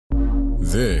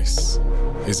This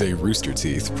is a Rooster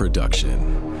Teeth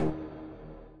production.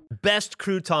 Best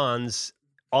croutons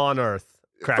on earth.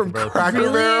 Cracker From Barrel.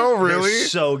 Cracker Barrel, really? They're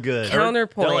so good.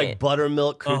 Counterpoint. They're like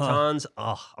buttermilk croutons.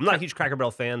 Oh, I'm not a huge Cracker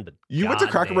Barrel fan, but You went to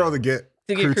Cracker Barrel to get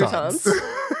croutons.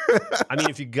 I mean,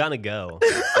 if you're gonna go, you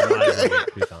might as well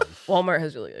get croutons. Walmart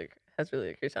has really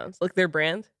good croutons. Look, their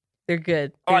brand, they're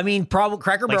good. Oh, I mean, Cracker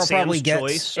Barrel Like probably Sam's gets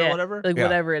Choice or whatever. like Yeah.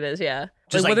 whatever it is, yeah.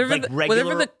 Just like whatever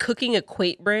regular- the cooking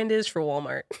equate brand is for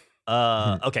Walmart.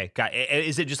 Okay.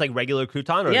 Is it just like regular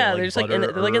crouton? Or Yeah, like they're just like in,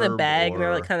 butter they're like in a herb bag and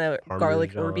they're like or kind of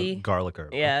garlic Parmesan? herby. Garlic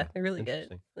herb. Yeah, Okay. they're really good.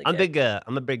 Interesting. Really good.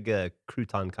 I'm a big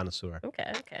crouton connoisseur.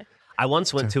 Okay. I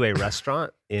once went to a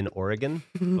restaurant in Oregon.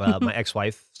 My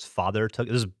ex-wife's father took.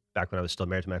 This is back when I was still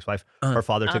married to my ex-wife. Her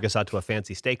father took us out to a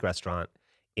fancy steak restaurant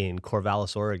in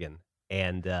Corvallis, Oregon,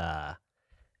 and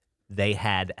they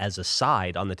had as a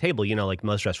side on the table. You know, like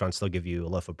most restaurants, they'll give you a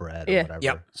loaf of bread or Yeah. whatever.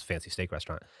 Yep. It's a fancy steak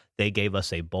restaurant. They gave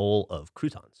us a bowl of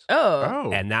croutons,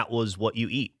 Oh, and that was what you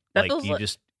eat. That Like feels you like-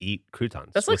 just eat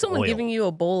croutons. that's like with someone oil. giving you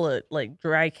a bowl of like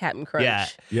dry Captain Crunch. Yeah.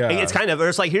 Yeah. It's kind of, or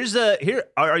it's like, would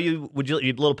you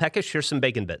eat a little peckish? Here's some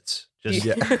bacon bits. Just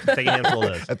Yeah. take a handful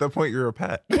of those. At that point, you're a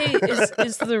pet. Hey,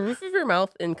 is the roof of your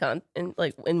mouth in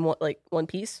one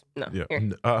piece? No. Yeah. Here.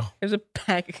 There's a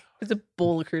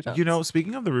bowl of croutons. You know,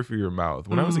 speaking of the roof of your mouth,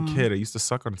 when I was a kid, I used to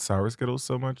suck on sour Skittles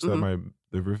so much that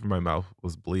the roof of my mouth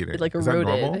was bleeding. it like Is that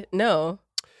normal? eroded. No.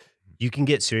 You can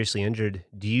get seriously injured.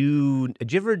 Did you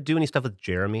ever do any stuff with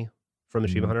Jeremy from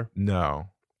Achievement Hunter? No.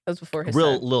 That was before his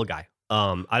Real time. little guy.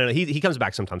 I don't know. He comes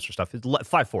back sometimes for stuff. He's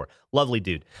 5'4", lovely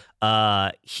dude.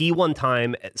 He one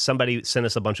time somebody sent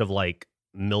us a bunch of like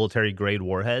military grade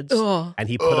warheads, Ugh. and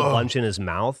he put a bunch in his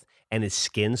mouth, and his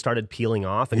skin started peeling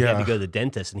off, and he had to go to the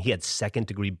dentist, and he had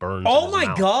 2nd-degree burns. in Oh his my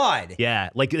mouth. God. Yeah,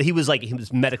 he was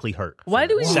medically hurt. Why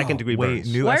do we- 2nd-degree Wait,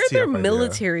 burns? new Why are there STF idea.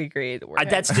 military grade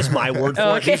warheads? That's just my word for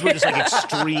Oh, it. These okay. were just like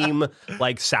extreme,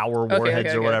 like sour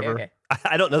warheads or whatever. Okay.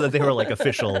 I don't know that they were like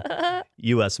official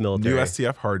U.S. military. New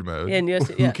STF hard mode. Yeah, new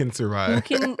STF, Who yeah. can survive?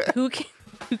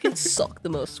 Who can suck the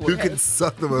most Who warheads? can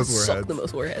suck the most Suck warheads? the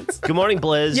most warheads. Good morning,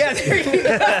 Blizz. Yeah, there you go.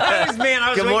 Man, I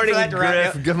was Good waiting morning, for that to wrap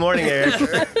Griff. up. Good morning, Eric.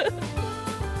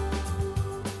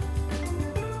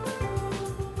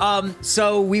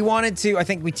 So we wanted to, I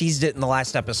think we teased it in the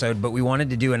last episode, but we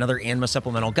wanted to do another Anma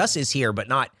supplemental. Gus is here, but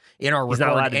not in our He's not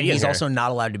record, allowed to and be in he's here. also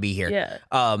not allowed to be here. Yeah.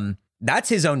 That's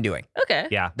his own doing. Okay.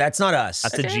 Yeah, That's not us.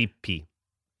 that's Okay. a GP.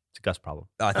 It's a Gus problem.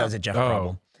 Oh, I thought it was a Jeff Oh.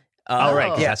 problem. Oh, right.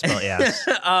 'cause yeah. that's spelled,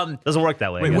 yeah. Doesn't work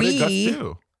that way. I Wait, guess. what did Gus We-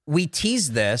 do? We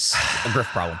teased this, a Griff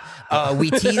problem.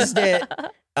 We teased it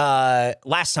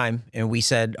last time, and we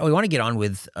said, we want to get on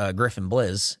with Griff and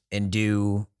Blizz and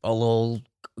do a little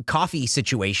coffee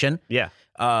situation. Yeah.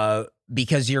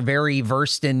 Because you're very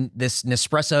versed in this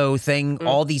Nespresso thing,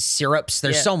 all these syrups.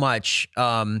 There's Yeah. so much.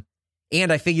 And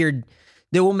I figured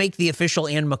that we'll make the official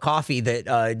Anma coffee that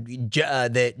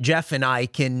that Jeff and I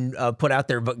can put out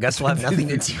there, but Gus will have nothing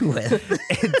to do with.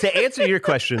 To answer your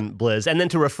question, Blizz, and then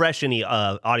to refresh any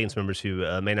audience members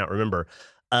who may not remember,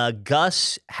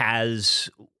 Gus has,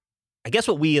 I guess,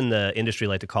 what we in the industry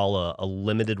like to call a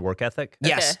limited work ethic.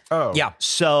 Yes. Oh. Yeah.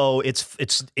 So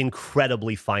it's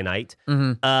incredibly finite,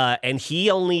 and he's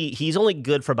only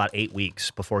good for about 8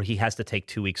 weeks before he has to take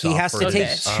 2 weeks He off. has for to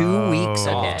his- take 2 weeks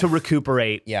Oh. off. to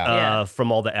recuperate Yeah.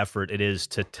 from all the effort it is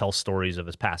to tell stories of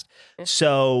his past.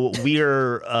 So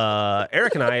we're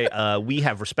Eric and I we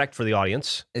have respect for the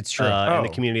audience. It's true. And the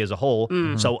Oh. community as a whole.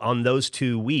 Mm. So on those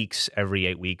 2 weeks, every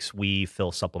 8 weeks, we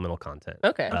fill supplemental content.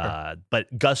 Okay.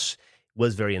 But Gus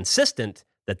was very insistent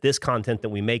that this content that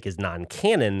we make is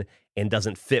non-canon and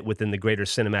doesn't fit within the greater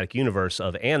cinematic universe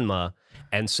of Anma.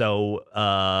 And so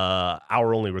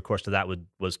our only recourse to that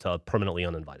was to permanently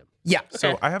uninvite him. Yeah.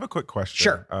 So I have a quick question.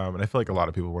 Sure. And I feel like a lot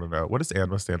of people want to know. What does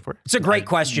ANMA stand for? It's a great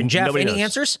question. Jeff, nobody any knows.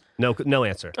 answers? No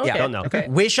answer. Okay. Don't know. Okay.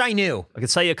 Wish I knew. I could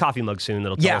sell you a coffee mug soon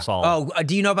that'll tell Yeah. us all. Oh,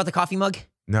 do you know about the coffee mug?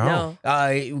 No.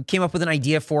 No. Came up with an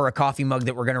idea for a coffee mug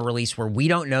that we're going to release where we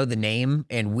don't know the name,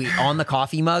 and we on the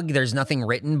coffee mug there's nothing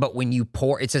written, but when you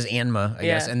pour, it says Anma, I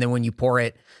guess, Yeah. and then when you pour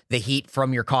it, the heat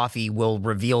from your coffee will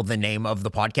reveal the name of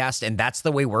the podcast, and that's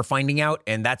the way we're finding out,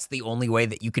 and that's the only way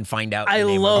that you can find out. I the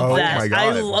name love Oh that. my God.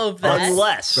 I love that.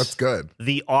 Unless That's good.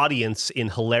 the audience, in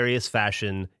hilarious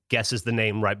fashion, guesses the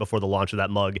name right before the launch of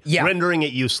that mug, Yeah. rendering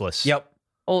it useless. Yep.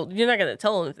 Well, you're not gonna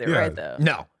tell them if they're Yeah. right though.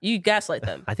 No. You gaslight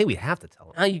them. I think we have to tell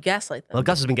him. How you gaslight them? Well,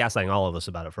 Gus has been gaslighting all of us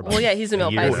about it for about Well, yeah, he's a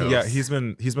male year. Pisces. Yeah, he's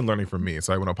been learning from me,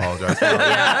 so I want to apologize.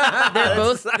 Yeah, they're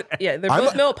both. Yeah, they're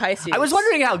both male Pisces. I was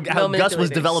wondering how Gus was manipulators.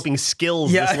 developing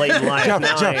skills Yeah. this late in life. Now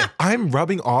Jeff, I'm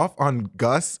rubbing off on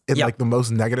Gus in Yeah. like the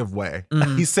most negative way.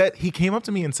 He came up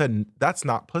to me and said, "That's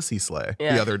not pussy slay."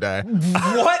 Yeah. The other day,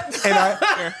 What? and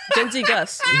Yeah. Gen Z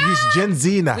Gus. he's Gen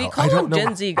Z now. We I call don't him know.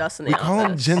 Gen Z Gus in the We call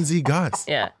him office. Gen Z Gus.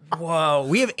 Yeah. Whoa.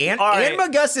 We have All right. Anima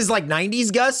Gus is like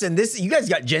 90s Gus, and this you guys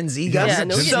got Gen Z Gus. Yeah,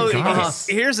 no, we So get Gus.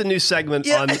 here's a new segment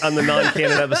on the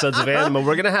non-canon episodes of Anima.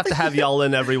 We're gonna have y'all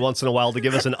in every once in a while to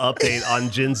give us an update on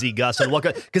Gen Z Gus and what,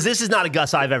 because this is not a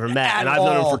Gus I've ever met, At and I've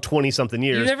known him all. for 20-something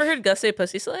years. You've never heard Gus say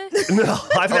pussy slay? No,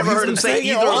 I've never he's heard him been say saying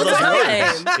it either all of the those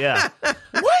time. words. Yeah.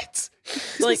 What?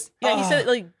 Like, yeah, he said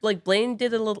like Blaine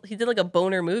did he did like a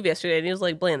boner move yesterday, and he was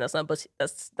like, Blaine, that's not pussy,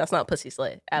 that's not pussy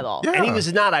slay at all. Yeah. And he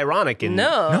was not ironic in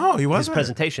No, he his wasn't.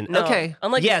 presentation. No. Okay.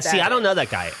 Unlike yeah, his see, dad. I don't know that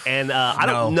guy. And I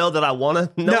No. don't know that I want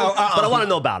to know, but I want to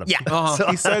know about him. Yeah. So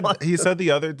He said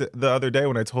the other day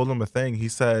when I told him a thing, he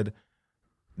said,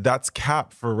 "That's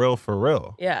cap for real, for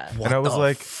real." Yeah. And I was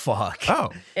like, fuck. "Oh,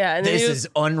 Yeah. And then This he was, is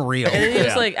unreal. and then he was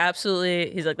Yeah. like,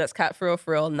 absolutely, he's like, that's cat for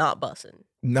real, not bussin'.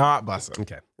 not busting."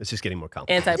 Okay. It's just getting more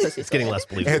complicated. Anti-pussy It's getting slay. less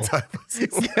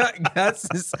believable.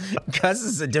 Gus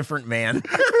is a different man.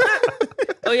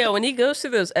 Oh yeah, when he goes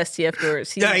through those STF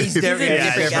doors, Yeah, he's different. a Yeah,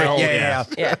 different different. guy.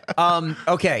 Yeah. Yeah.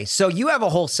 Okay, so you have a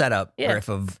whole setup, Yeah. Griff,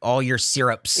 of all your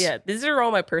syrups. Yeah, these are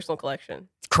all my personal collection.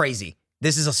 Crazy.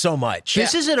 This is so much.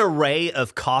 This is an array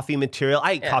of coffee material.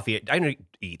 I eat Yeah. coffee.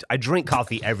 I drink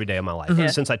coffee every day of my life Yeah.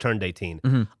 since I turned 18.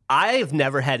 Mhm. I've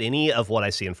never had any of what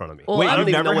I see in front of me. Well, Wait, I don't you've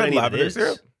even know never what had any of it lavender is.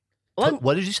 syrup? Well,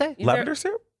 What did you say? You never- Lavender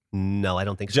syrup? No, I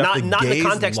don't think so. Jeff, Not, the not in the gays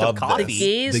context of love coffee. this. The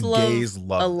gays The love gays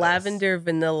love a this. lavender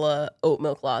vanilla oat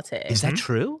milk latte. Is that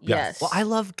true? Yes. Well, I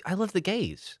love the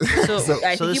gays. So, I so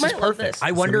think this you might is love perfect. this.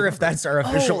 I wonder if that's our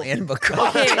official Oh. Anima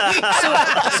Okay,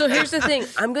 so here's the thing.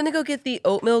 I'm gonna go get the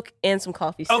oat milk and some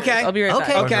coffee. Syrup. Okay. I'll be right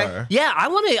Okay. back. Okay. Yeah,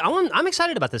 I'm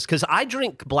excited about this because I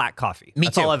drink black coffee. Me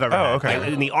That's too. all I've ever Oh, had.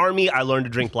 okay. In the army, I learned to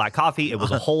drink black coffee. It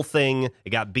was a whole thing. It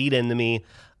got beat into me,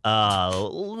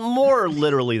 more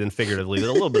literally than figuratively, but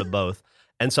a little bit of both.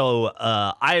 And so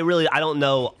I don't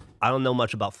know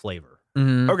much about flavor.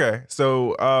 Mhm. Okay,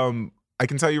 so I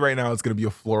can tell you right now, it's going to be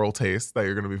a floral taste that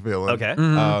you're going to be feeling. Okay.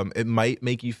 Mhm. It might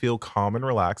make you feel calm and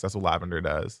relaxed. That's what lavender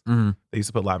does. Mhm. They used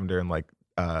to put lavender in like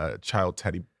child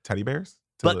teddy bears.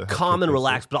 to But help calm and kids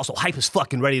relaxed, but also hype as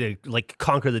fuck and ready to like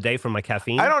conquer the day from my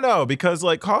caffeine. sleep. I don't know because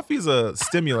like coffee's a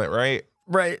stimulant, right?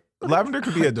 Right. Lavender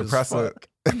could be a Hype as depressant.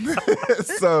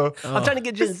 So I'm trying to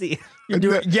get Gen Z. You're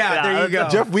doing, yeah, there you go.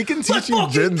 Jeff, we can teach you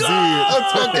Gen Z.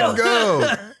 Let's fucking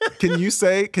go. Can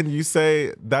you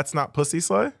say that's not pussy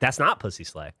slay? That's not pussy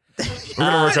slay. We're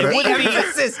gonna work on it it. wouldn't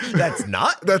be- That's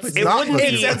not. That's It not wouldn't pussy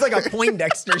It be- sounds like a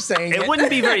Poindexter saying it. It wouldn't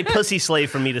be very pussy slave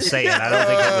for me to say it.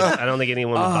 I don't think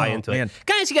anyone would buy into man. it.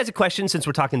 Can I ask you guys a question since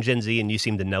we're talking Gen Z and you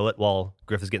seem to know it while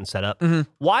Griff is getting set up?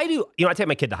 Why do I take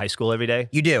my kid to high school every day?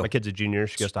 You do. My kid's a junior.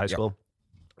 She goes to high school.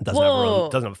 Doesn't Whoa.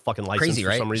 have a fucking license Crazy, for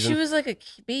right? some She reason. was like a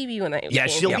baby when I Yeah,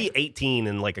 came she'll here. be 18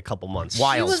 in like a couple months. She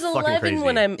Wild. was Fucking 11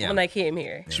 when crazy. when I came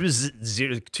here. She was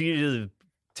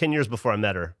 10 years before I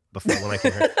met her. Before when I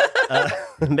came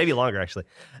here, maybe longer actually.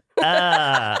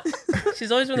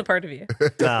 She's always been a part of you.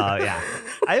 Yeah,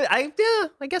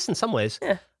 I guess in some ways.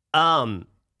 Yeah.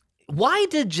 Why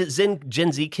did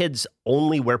Gen Z kids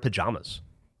only wear pajamas?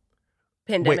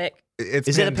 Pandemic. It's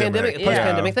Is it a pandemic, Yeah.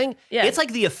 post-pandemic thing? Yeah. It's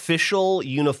like the official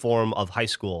uniform of high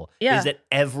school. Yeah. Is that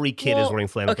every kid is Well, wearing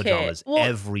flannel okay. pajamas Well,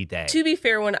 every day? To be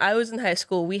fair, when I was in high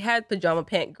school, we had pajama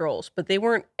pant girls, but they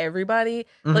weren't everybody.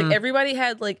 Like everybody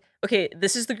had like, okay,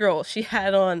 this is the girl. She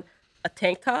had on a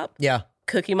tank top, Yeah.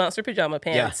 Cookie Monster pajama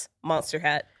pants, Monster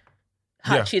hat,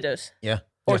 hot Yeah. Cheetos, Yeah.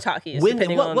 or Takis. When,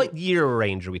 depending on. what year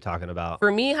range are we talking about?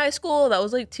 For me, high school, that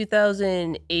was like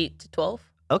 2008 to 12.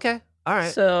 Okay, all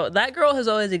right. So that girl has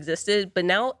always existed, but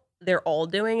now they're all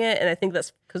doing it, and I think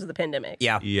that's because of the pandemic.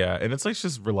 Yeah. Yeah, and it's like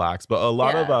just relaxed. But a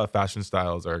lot of Yeah. fashion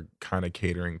styles are kind of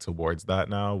catering towards that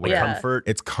now. Where Yeah. Comfort.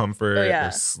 It's comfort. Oh, yeah.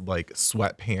 It's like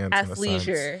sweatpants. in a sense.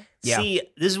 Athleisure. Yeah. See,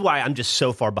 this is why I'm just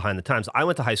so far behind the times. I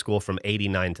went to high school from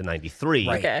 89 to 93.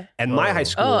 Right. Okay. And my Oh. high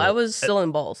school. Oh, I was still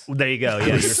in balls. There you go. Yeah,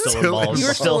 you're still in Still balls. in You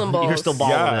were still in balls. You're still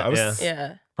balling Yeah, it. I was- yeah.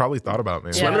 Yeah. Probably thought about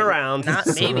me. Yeah. Swimming around. Not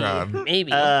Swimming maybe. around.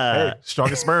 Maybe. Hey,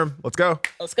 strongest sperm. Let's go.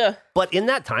 Let's go. But in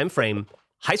that time frame,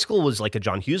 high school was like a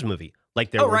John Hughes movie.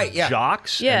 Like there were right, yeah.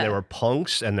 jocks, Yeah. and there were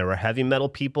punks, and there were heavy metal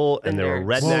people, and And there were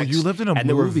nerds. rednecks. Whoa, you lived in a and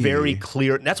there were movie. very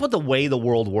clear. That's what the way the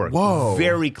world worked. Whoa.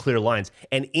 Very clear lines.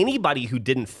 And anybody who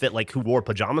didn't fit, like who wore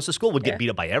pajamas to school, would get beat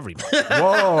up by everybody.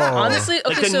 Whoa. Honestly,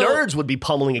 okay, Like the so nerds would be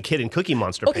pummeling a kid in Cookie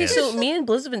Monster okay, pants. so me and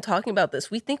Blizz have been talking about this.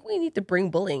 We think we need to bring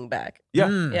bullying back. Yeah.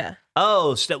 Yeah,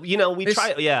 Oh, so, we There's-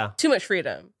 try. Yeah. too much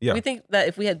freedom. Yeah. We think that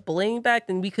if we had bullying back,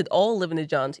 then we could all live in a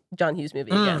John Hughes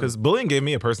movie again. Because bullying gave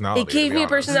me a personality. It gave to be me a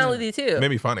honest. personality too. It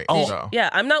made me funny. Oh. so. Yeah,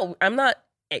 I'm not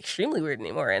extremely weird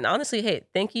anymore. And honestly, hey,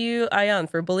 thank you, Ayan,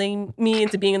 for bullying me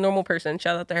into being a normal person.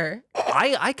 Shout out to her.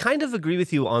 I kind of agree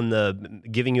with you on the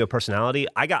giving you a personality.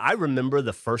 I remember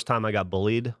the first time I got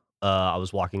bullied. I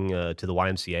was walking to the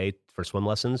YMCA for swim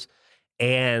lessons,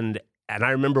 and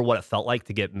I remember what it felt like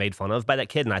to get made fun of by that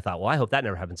kid. And I thought, well, I hope that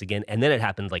never happens again. And then it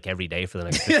happened like every day for the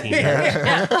next 15 years.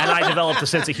 And I developed a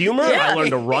sense of humor. I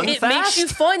learned to run It fast. makes you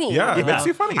funny. Yeah, it makes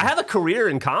you funny. I have a career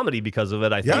in comedy because of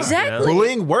it. I think. Yeah. Exactly.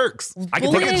 Bullying works. I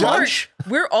can take a Bullying lunch. works.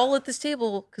 We're all at this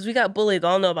table because we got bullied.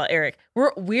 I don't know about Eric.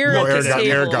 We're No, at Eric this got,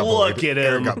 table. Eric got bullied. Look at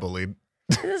Eric him. got bullied.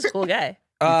 This is a cool guy.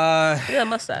 Uh, He got a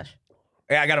mustache.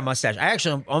 yeah, I got a mustache. I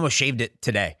actually almost shaved it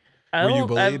today. I Were you don't-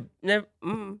 bullied? I've never.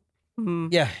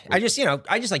 Yeah, I just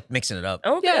like mixing it up. I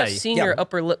don't think Yeah, I've seen yeah. your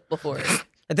upper lip before.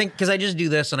 I think because I just do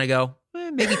this and I go,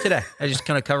 maybe today. I just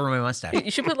kind of cover my mustache.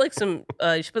 You should put like some.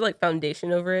 You should put like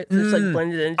foundation over it. Just like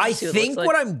blend it in. I just see think it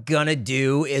what looks I'm gonna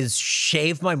do is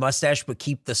shave my mustache but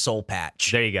keep the soul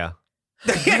patch. There you go.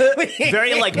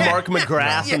 Very like Mark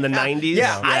McGrath in the 90s.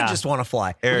 Yeah, I just want to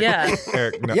fly. Eric, Yeah.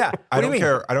 Eric, no, Yeah, I what do don't you mean?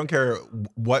 care. I don't care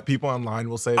what people online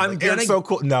will say. I'm Like, gonna- Eric's so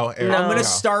cool. No, Eric, I'm gonna no.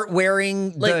 start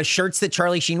wearing the Like- shirts that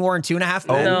Charlie Sheen wore in 2.5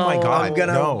 Oh Men. my No. God, I'm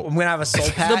gonna no. have a soul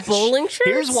like. patch. The bowling shirts.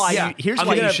 Here's why. Yeah. Here's I'm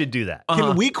why gonna- you should do that.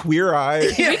 Can we queer eye?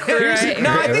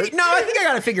 Right. No, I think I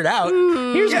got it figured out.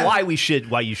 Here's Yeah. why you should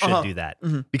do that.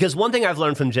 Because one thing I've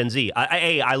learned from Gen Z,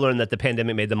 I learned that the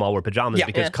pandemic made them all wear pajamas Yeah.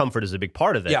 because Yeah. comfort is a big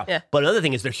part of it. Yeah. Yeah. But another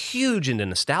thing is they're huge into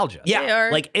nostalgia. Yeah. They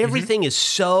are. Like everything is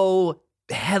so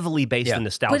heavily based Yeah. in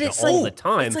nostalgia But it's all like- the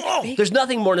time. it's like fake. There's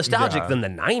nothing more nostalgic Yeah. than the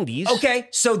 90s. Okay,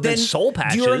 so then soul do you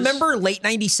patches. remember late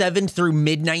 97 through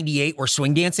mid 98 where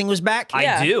swing dancing was back? I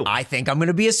Yeah. do. I think I'm going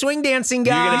to be a swing dancing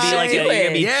guy. You're gonna be like do you're gonna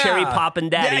it. be Yeah. cherry poppin'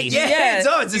 daddy. Yeah, Yeah.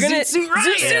 it's a You're gonna- Zoot Suit Riot.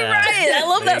 Zoot Suit Yeah. Riot. I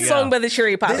love There that you song go. by the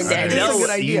Cherry Poppin' This is Daddies. a good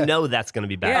idea. You know that's going to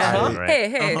be back Yeah. soon, right?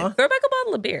 Hey, throw back a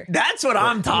bottle of beer. That's what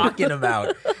I'm talking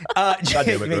about. damn it,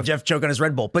 Made Griff. Jeff choke on his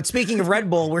Red Bull. But speaking of Red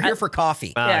Bull, we're here for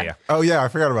coffee. Yeah. Yeah. Oh yeah, I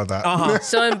forgot about that.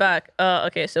 So I'm back.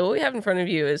 Okay, so what we have in front of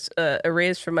you is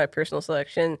arrays from my personal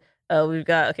selection. We've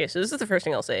got, okay, so this is the first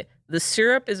thing I'll say. The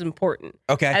syrup is important.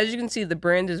 Okay. As you can see, the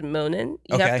brand is Monin.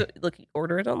 You Okay. have to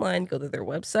order it online, go to their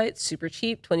website, super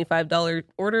cheap, $25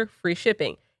 order, free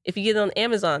shipping. If you get it on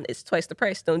Amazon, it's twice the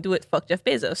price. Don't do it. Fuck Jeff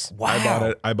Bezos.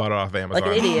 Wow. I bought it off Amazon. Like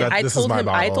an idiot. This is my I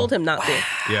bottle. told him not to.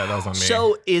 Yeah, that was on me.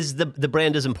 So is the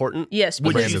brand is important? Yes,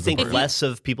 Would because you is think important. less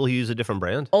of people who use a different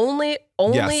brand? only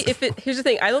Yes. if it, here's the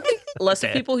thing. I don't think less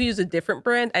of Okay. people who use a different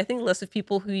brand. I think less of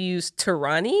people who use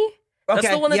Tarani. That's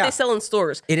Okay, the one that yeah. they sell in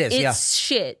stores. It is, It's yeah.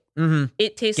 shit. Mm-hmm.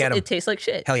 It tastes Get 'em. it tastes like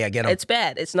shit. Hell yeah, get 'em. It's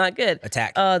bad. It's not good.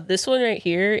 Attack. This one right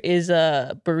here is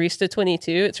Barista 22.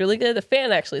 It's really good. A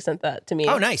fan actually sent that to me.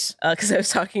 Oh, nice. Because I was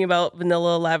talking about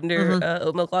vanilla lavender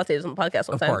oat milk lattes on the podcast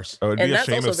one Of time. course. Oh, it'd and be a that's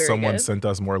shame also if very someone good. sent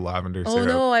us more lavender Oh syrup.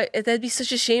 no, that'd be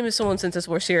such a shame if someone sent us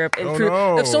more syrup. And Oh,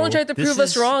 prove, if someone no. tried to This prove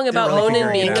us is- wrong about really Monin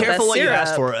figuring being it the out. Careful best what you syrup.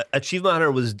 ask for. Achievement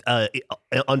Hunter was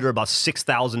under about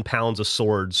 6,000 pounds of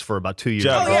swords for about 2 years.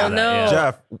 Jeff, before yeah. that, no.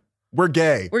 Jeff, we're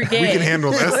gay. We're We gay. can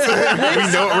handle this.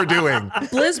 we know what we're doing.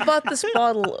 Blizz bought this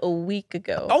bottle a week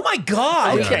ago. Oh my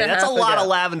God. week and Okay, a that's a half lot ago. of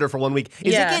lavender for 1 week.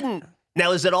 Is Yeah. it getting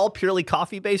now? Is it all purely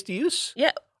coffee-based use?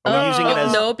 Yeah. Are we using it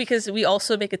as- No, because we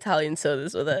also make Italian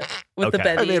sodas with it. With the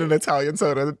Okay. I Betty. made an Italian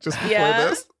soda just before Yeah.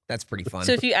 this. That's pretty fun.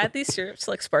 So if you add these syrups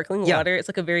like sparkling Yeah. water, it's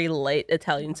like a very light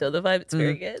Italian soda vibe. It's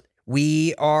very good.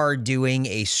 We are doing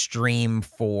a stream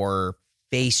for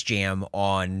Face Jam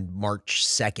on March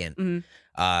 2nd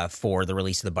for the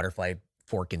release of the Butterfly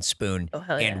Fork and Spoon. Oh,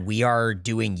 hell yeah. And we are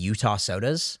doing Utah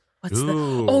sodas. What's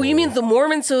Ooh. the? Oh, you mean the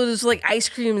Mormon sodas with like ice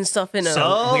cream and stuff in them?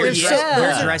 So- we're, They're dress- so- we're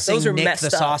yeah. dressing Those are Nick messed the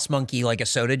up. Sauce Monkey like a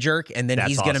soda jerk, and then That's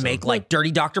he's gonna awesome. make like dirty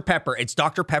Dr. Pepper. It's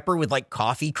Dr. Pepper with like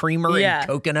coffee creamer Yeah. and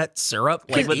coconut syrup.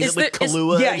 Like with, It's with the- it's-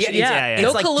 Kahlua? Yeah, and yeah, shit? it's- yeah. it's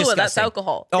No like Kahlua, that's disgusting.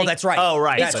 alcohol. Oh, Like, that's right. Oh,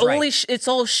 right. It's That's only right. it's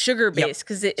all sugar based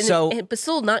because So- but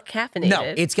still not caffeinated. No,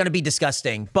 it's going to be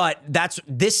disgusting. But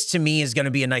this to me is going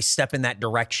to be a nice step in that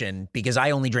direction because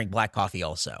I only drink black coffee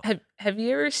also. Have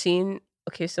you ever seen?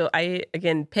 Okay, so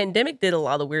pandemic did a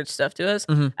lot of weird stuff to us.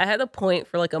 Mhm. I had a point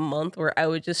for like a month where I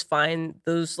would just find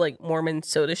those like Mormon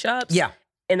soda shops. Yeah.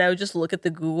 And I would just look at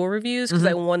the Google reviews because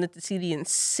I wanted to see the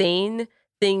insane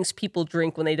things people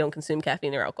drink when they don't consume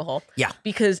caffeine or alcohol. Yeah.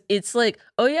 Because it's like,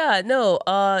 oh yeah, no,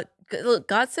 look,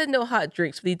 God said no hot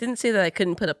drinks, but he didn't say that I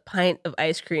couldn't put a pint of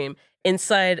ice cream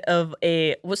inside of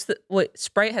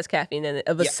Sprite has caffeine in it,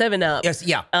 of a 7-Up. Yes,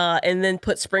 yeah. And then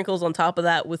put sprinkles on top of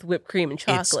that with whipped cream and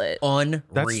chocolate. It's unreal.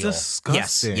 That's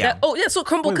disgusting. Yes. Oh yeah, so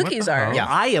crumble Wait, what cookies the are. hell? Yeah.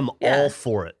 I am all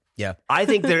for it. Yeah. I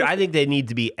think they need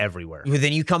to be everywhere.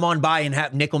 Then you come on by and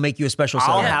have Nick will make you a special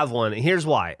soda. I'll have one. Here's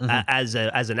why. As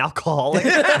an alcoholic,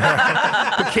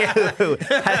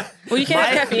 Well, you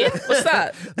can't have caffeine. What's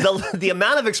that? the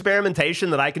amount of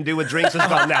experimentation that I can do with drinks has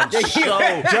gone down Jeff,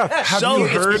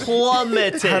 it's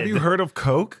plummeted. Have you heard of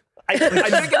Coke? I drink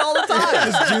it all the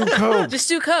time. Just do Coke. Just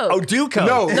do Coke. Oh, do Coke.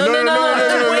 No.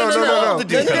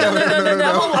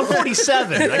 I'm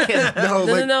 47. I can't.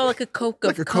 No, like a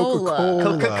Coca-Cola.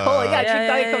 Coca-Cola. Yeah, I drink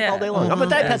Diet Coke yeah. all day long. I'm a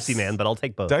Diet Pepsi man, but I'll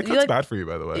take both. Diet You Coke's like- bad for you,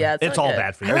 by the way. Yeah, It's not all good.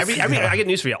 bad for you. I get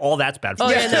news for you. All that's bad for Oh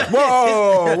you. yeah,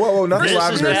 no. Whoa, nothing This is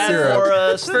lavender bad syrup. for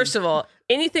us. First of all,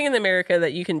 anything in America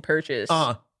that you can purchase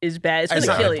is bad. It's It's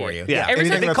gonna not kill good for you. you. Yeah, Every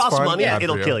if time it that's costs fun, money, bad for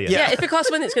it'll you. kill you. Yeah, if it costs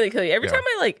money, it's gonna kill you. Every Yeah.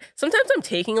 time sometimes I'm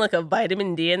taking like a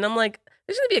vitamin D and I'm like,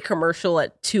 there's gonna be a commercial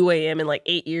at 2 a.m. in like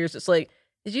 8 years. It's like,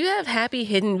 did you have Happy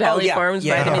Hidden Valley Farms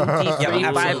vitamin D3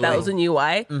 absolutely. 5000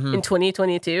 UI in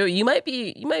 2022? You might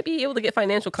be able to get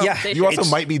financial compensation. You also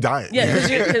might be dying. Yeah,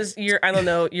 because you're I don't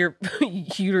know, your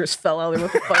uterus fell out or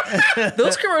what the fuck.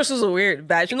 Those commercials are weird.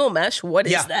 Vaginal mesh, what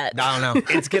is that? I don't know.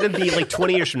 It's going to be like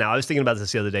 20 years from now. I was thinking about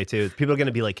this the other day, too. People are going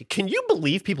to be like, can you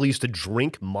believe people used to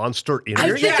drink Monster I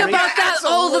Energy? think about that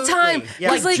all the time.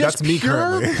 Yeah. Like, That's me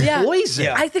currently. Yeah. Poison.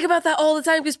 Yeah. I think about that all the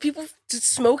time because people just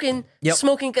smoking. They're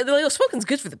like, oh, smoking's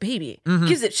good for the baby.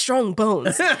 Gives it strong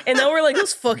bones. And now we're like,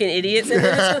 those fucking idiots. And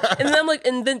then I'm like,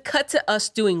 and then cut to us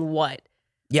doing what?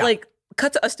 Yeah. Like,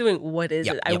 cut to us doing what is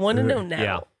it? I want to know now.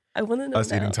 Yeah. I want to know Us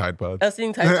now. eating Tide Pods. Us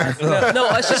eating Tide Pods. No,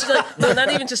 us just like, no,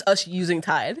 not even just us using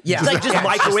Tide. Yeah. It's like just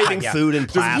microwaving food in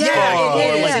plastic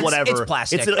or like whatever. It's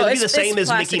plastic. It'll be the It's same as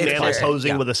plastic. Mickey It's Mantle plastic.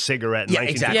 posing with a cigarette in Yeah,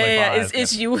 exactly. 1955.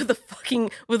 It's you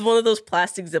with one of those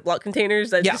plastic Ziploc containers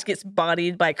that just gets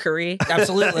bodied by curry.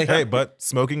 Absolutely. Hey, but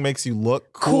smoking makes you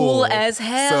look Cool as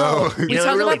hell. So- We You know,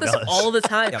 talk it really about this does. all the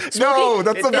time. No, Smoking-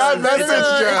 that's a bad message,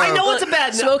 Jeff. I know it's a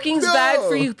bad. Smoking's No. bad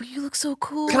for you, but you look so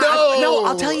cool. No,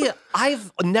 I'll tell you,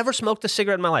 I've never smoked a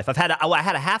cigarette in my life. I had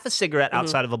a half a cigarette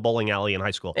outside of a bowling alley in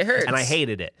high school. It hurts. and I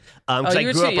hated it because you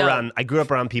were too young. I grew up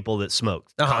around people that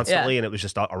smoked constantly, and it was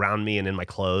just around me and in my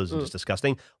clothes and just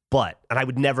disgusting. And I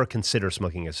would never consider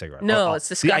smoking a cigarette. No, it's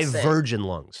See, I have disgusting. virgin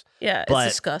lungs. Yeah, But-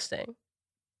 it's disgusting.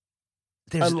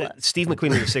 There's Unless- Steve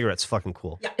McQueen with a cigarette's fucking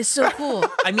cool. It's so cool.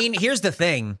 I mean, here's the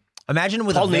thing. Imagine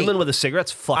with Paul a vape. Newman with a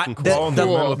cigarette's fucking cool. Paul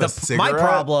Newman with a cigarette?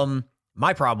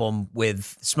 My problem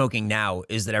with smoking now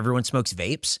is that everyone smokes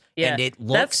vapes, Yeah, and it that's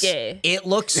looks gay. It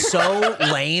looks so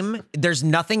lame. There's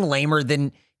nothing lamer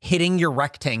than hitting your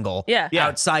rectangle Yeah.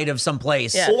 outside of some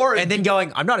place, Yeah. and then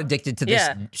going, "I'm not addicted to this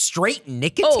Yeah. straight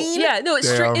nicotine." Oh yeah, no,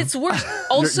 it's Damn. it's worse.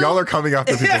 Also, Y'all are coming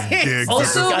after people's gigs.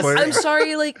 also, at this point. I'm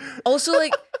sorry. Also,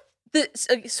 the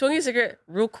smoking a cigarette,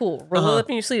 real cool. Roll it up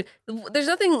in your sleeve. There's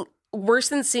nothing worse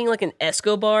than seeing like an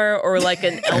Escobar or like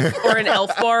an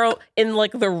elf bar in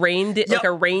like the rain like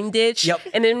a rain ditch. Yep.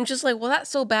 And then I'm just like, well, that's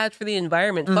so bad for the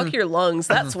environment. Fuck your lungs.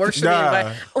 That's worse for the Yeah.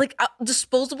 environment. Like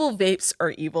disposable vapes are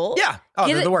evil. Yeah. Oh,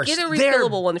 get they're the worst. Get a They're-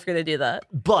 refillable one if you're gonna do that.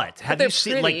 But have they're you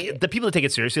seen pretty. like the people that take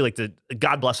it seriously, like the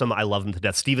God bless them, I love them to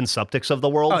death, Steven Suptics of the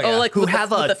world, Oh, like who with the-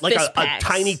 have with the fist a packs.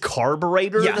 tiny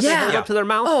carburetor Yes. that they Yeah. hold up to their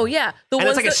mouth. Oh yeah, the and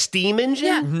ones it's like a that, steam engine.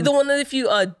 yeah, the one that if you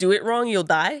do it wrong, you'll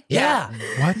die. Yeah.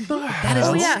 What the hell?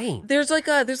 Oh yeah, insane. there's like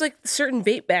certain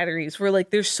vape batteries where like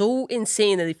they're so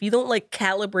insane that if you don't like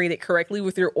calibrate it correctly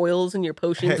with your oils and your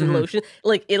potions and lotion,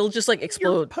 like it'll just like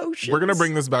explode. We're gonna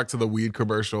bring this back to the weed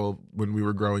commercial when we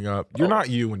were growing up. You're not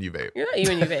you when you vape. You're not you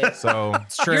when you vape. So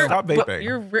true. stop But vaping.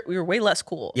 you're way less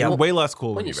cool. You're way less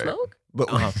cool when when you vape. smoke.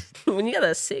 But When you got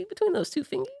a cig between those two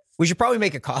fingers. We should probably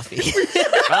make a coffee.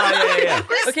 Yeah.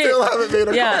 Okay. still haven't made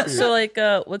a Yeah. coffee. So like,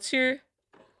 what's your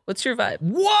vibe?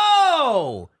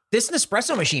 Whoa! This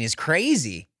Nespresso machine is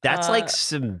crazy. That's like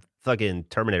some fucking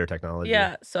Terminator technology.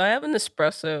 Yeah. So I have an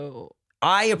espresso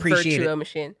I appreciate Virtuo it.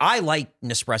 machine. I like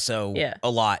Nespresso Yeah. a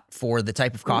lot for the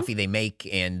type of coffee they make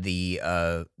and the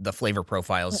flavor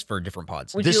profiles for different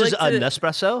pods. Would This you is like a to-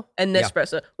 Nespresso. A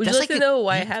Nespresso. Would you That's like to know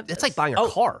why I have That's this? like buying a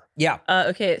car. Yeah.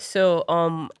 Okay, so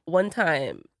one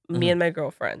time me and my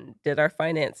girlfriend did our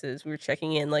finances. We were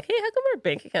checking in like, hey, how come our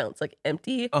bank account's like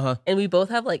empty? Uh-huh. And we both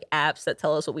have like apps that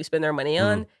tell us what we spend our money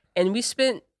on. And we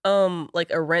spent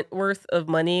like a rent worth of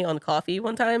money on coffee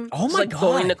one time. Oh Just, my like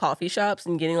going to God. coffee shops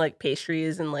and getting like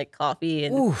pastries and like coffee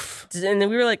and Oof. then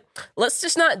we were like, let's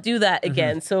just not do that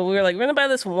again. So we were like, we're gonna buy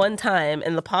this one time,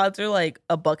 and the pods are like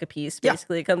 $1 a piece. Yeah.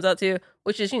 Basically, it comes out to,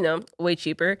 which is way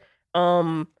cheaper.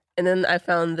 And then I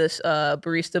found this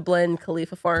barista blend,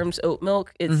 Khalifa Farms oat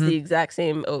milk. It's the exact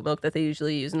same oat milk that they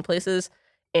usually use in places,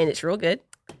 and it's real good.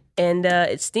 And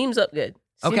it steams up good.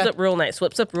 Steams up real nice.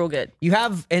 Whips up real good. You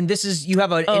have an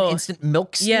instant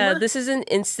milk steamer? Yeah, this is an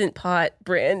Instant Pot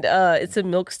brand. It's a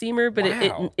milk steamer, but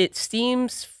Wow. it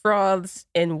steams, froths,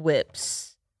 and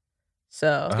whips.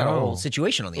 So It's got a whole Oh.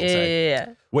 situation on the yeah, inside.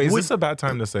 yeah. Wait, is this a bad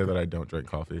time to say that I don't drink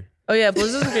coffee? Oh yeah,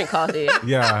 Blizz doesn't drink coffee.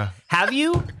 Yeah. Have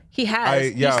you? He has. He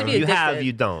yeah, used to be You addicted. have,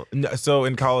 you don't. So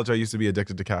in college, I used to be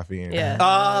addicted to caffeine. Yeah.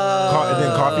 And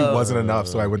then coffee wasn't enough,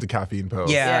 so I went to caffeine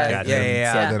pills. Yeah, Yeah.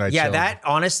 yeah. So then I Yeah, chilled. that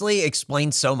honestly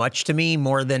explains so much to me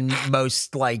more than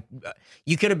most. Like,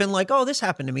 you could have been like, "Oh, this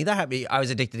happened to me. That happened." I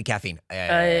was addicted to caffeine.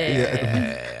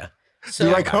 Yeah. So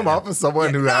Do I come off as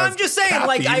someone who No, has I'm just saying,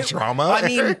 like, caffeine trauma? I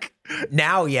mean,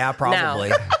 now, yeah, probably,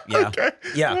 yeah,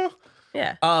 yeah.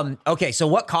 yeah. Okay, so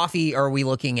what coffee are we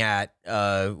looking at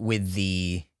with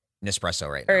the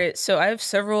Nespresso right now? All right. So I have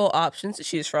several options to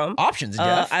choose from. Options,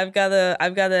 Jeff. I've got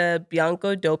a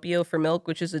Bianco Doppio for milk,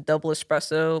 which is a double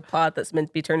espresso pod that's meant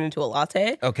to be turned into a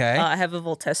latte. Okay. I have a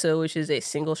Voltesso, which is a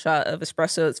single shot of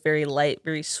espresso. It's very light,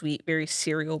 very sweet, very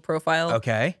cereal profile.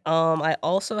 Okay. I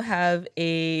also have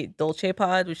a Dolce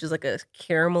pod, which is like a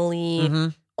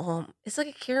caramelly. It's like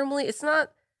a caramelly. It's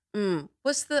not.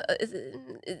 What's the?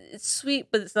 It's sweet,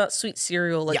 but it's not sweet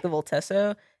cereal like the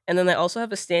Voltesso. And then I also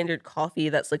have a standard coffee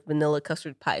that's like vanilla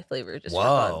custard pie flavor. Just for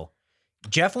fun. Whoa.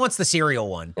 Jeff wants the cereal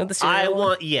one. You want the cereal I one?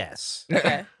 want, yes.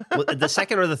 Okay. The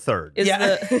second or the third? Is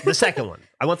Yeah. The second one.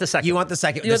 I want the second. You want the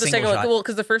second? You want the second single one? shot. Well,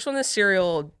 because the first one is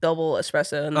cereal double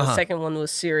espresso, and the second one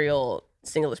was cereal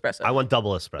single espresso. I want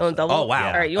double espresso. Oh, double. Oh, wow.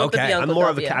 All right, you want Okay. the Bianco I'm more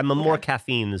of Doppio. I'm a more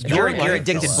caffeine. You're life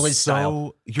addicted is Blizz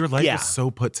style. Your life Yeah. is so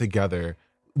put together.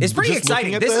 It's pretty Just looking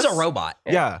exciting. at This is a robot.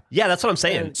 Yeah. Yeah, that's what I'm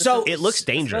saying. So- it looks It's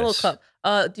my little dangerous. cup.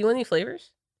 Do you want any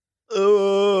flavors?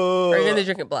 Or are you gonna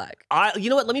drink it black? You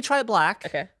know what? Let me try it black.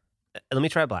 Okay. Let me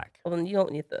try it black. Well, then you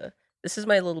don't need the. This is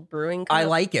my little brewing cup. I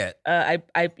like it. I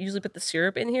usually put the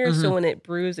syrup in here, so when it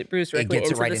brews directly gets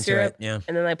it into right the into syrup, it, yeah.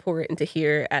 and then I pour it into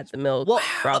here, add the milk,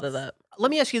 froth it up. Let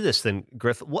me ask you this then,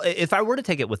 Griff. If I were to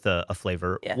take it with a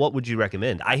flavor, Yeah. what would you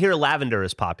recommend? I hear lavender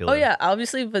is popular. Oh yeah,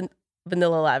 obviously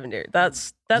vanilla lavender.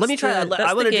 That's Let me try. the- I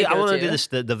that's want the to do. I want to go-to. do this.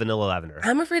 The vanilla lavender.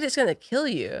 I'm afraid it's gonna kill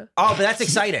you. Oh, but that's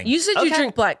exciting. You said you Okay.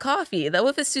 drink black coffee. That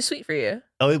what if it's too sweet for you?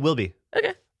 Oh, it will be.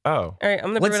 Okay. Oh. All right.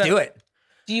 I'm gonna Let's brew do up. it.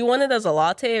 Do you want it as a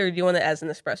latte or do you want it as an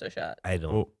espresso shot? I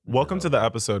don't. Well, welcome to the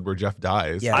episode where Jeff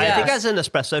dies. Yeah. I think as an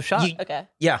espresso shot. Okay.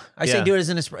 Yeah, I say Yeah. do it as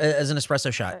an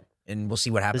espresso shot, and we'll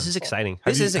see what happens. This is exciting.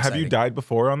 Have This you, is have you exciting. died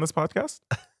before on this podcast?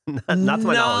 Not to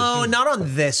my no, knowledge. not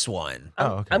on this one.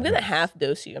 Oh, okay. I'm gonna half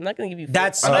dose you. I'm not gonna give you. Full.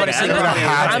 That's I'm not- honestly I'm not- gonna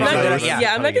half I'm not dose gonna. you.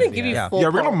 Yeah, I'm not gonna give you Yeah. full. Yeah,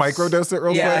 we're gonna pulse. microdose it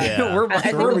real Yeah, quick. Yeah. we're I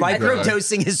think-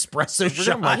 microdosing espresso We're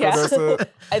shot. gonna Yeah. microdose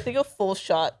it. I think a full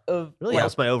shot of. Really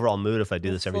helps my overall mood if I do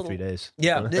this every Little- 3 days.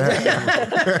 Yeah. No,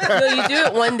 you do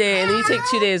it one day and then you take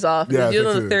 2 days off. And Yeah, you do it take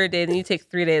on the two. third day and then you take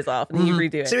 3 days off and then you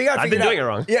redo it. So we got. I've been doing it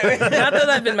wrong. Yeah. Not that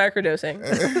I've been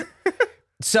microdosing.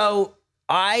 So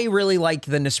I really like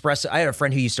the Nespresso. I had a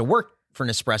friend who used to work for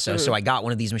Nespresso, so I got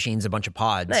one of these machines, a bunch of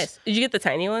pods. Nice. Did you get the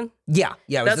tiny one? Yeah,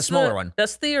 it was the smaller one.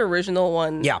 That's the original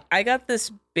one. Yeah. I got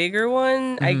this bigger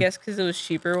one, I guess, because it was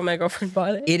cheaper when my girlfriend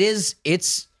bought it.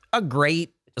 It's a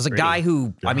great. As a guy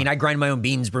who, I mean, I grind my own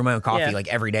beans, brew my own coffee Yeah. like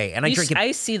every day, and I drink it.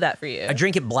 I see that for you. I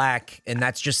drink it black, and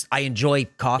that's just I enjoy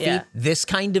coffee. Yeah. This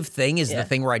kind of thing is Yeah. the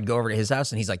thing where I'd go over to his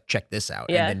house and he's like, "Check this out,"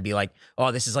 Yeah. and then be like,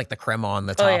 "Oh, this is like the crema on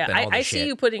the top Oh yeah, and all this I shit." see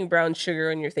you putting brown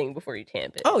sugar on your thing before you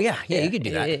tamp it. Oh yeah, you could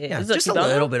do that. yeah. Yeah, Is it just a like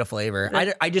little McDonald's? bit of flavor.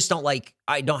 I just don't like.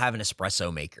 I don't have an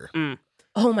espresso maker.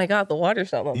 Oh my god, the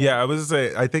water's not. Yeah, I was gonna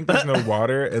say, I think there's no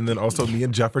water, and then also me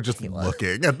and Jeff are just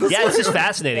looking at this. Yeah, it's just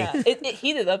fascinating. Yeah, it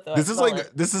heated up though. This I is smell like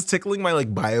it. this is tickling my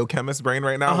like biochemist brain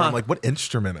right now. I'm like, what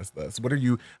instrument is this? What are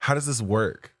you? How does this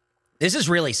work? This is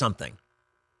really something.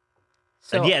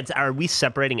 So, And yeah, are we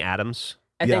separating atoms?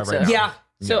 I Yeah, think so. right now. Yeah.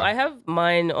 So I have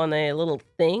mine on a little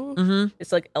thing.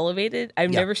 It's like elevated.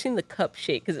 I've Yeah. never seen the cup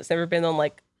shake because it's never been on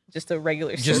like just a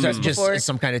regular Just surface before.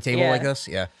 some kind of table Yeah. like this.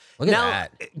 Yeah. Look at Now,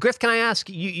 that. Griff, can I ask?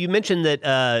 You mentioned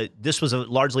that this was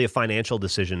largely a financial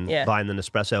decision Yeah. buying the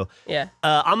Nespresso. Yeah.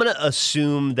 I'm going to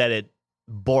assume that it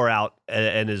bore out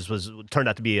and was turned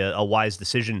out to be a wise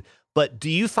decision. But do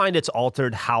you find it's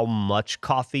altered how much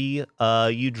coffee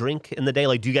you drink in the day?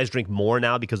 Like, do you guys drink more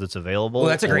now because it's available? Well,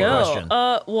 that's a great question.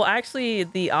 Well, actually,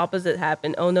 the opposite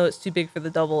happened. Oh no, it's too big for the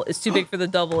double. It's too big for the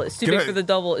double. It's too big for the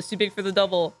double. It's too big for the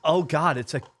double. Oh God,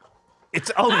 it's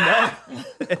oh no,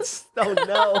 it's oh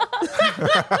no.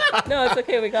 No, it's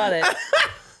okay. We got it.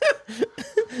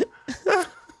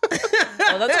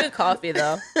 Oh, that's good coffee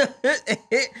though.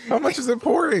 How much is it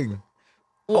pouring?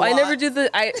 Well, I never do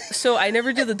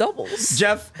the doubles.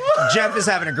 Jeff is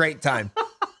having a great time.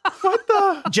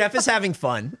 Jeff is having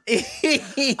fun.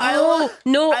 Oh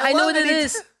no, I know love what it that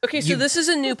is. Okay, so this is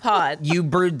a new pod. You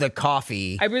brewed the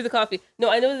coffee. I brewed the coffee. No,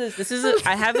 I know this. This is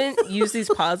I haven't used these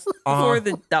pods before,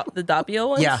 the Doppio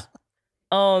ones. Yeah.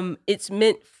 It's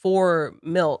meant for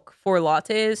milk, for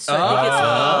lattes. So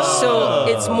I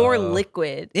think it's more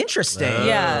liquid. Interesting.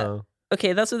 Yeah.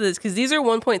 Okay, that's what it is. Because these are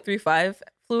 1.35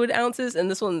 fluid ounces,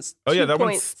 and this one's 2.7. That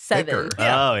one's thicker.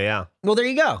 Oh yeah. Well, there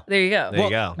you go. There you go. There you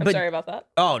go. I'm But- sorry about that.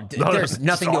 Oh, there's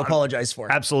nothing to apologize for.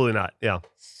 Absolutely not. Yeah.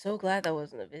 So glad that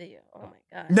wasn't a video. Oh my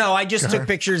god. No, I just took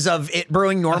pictures of it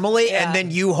brewing normally Yeah. and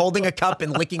then you holding a cup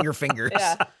and licking your fingers.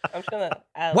 Yeah, I'm just gonna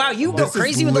add. Wow, a you little go more. This is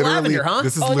crazy with the literally- lavender, huh?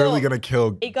 This is Oh, literally no. gonna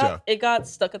kill Jeff. It got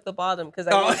stuck at the bottom because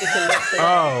I Oh. wanted to mix it.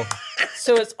 Oh,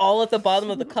 So it's all at the bottom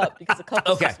of the cup because the cup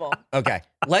is Okay. so small. Okay.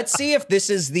 Let's see if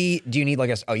this is the. Do you need like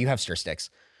a? Oh, you have stir sticks.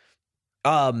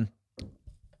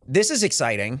 This is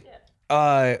exciting.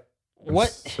 What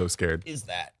so scared. is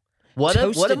that? What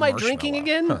Toasted am I drinking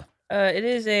marshmallow. again? Huh. It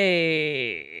is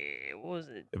a what was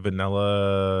it?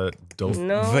 Vanilla dope.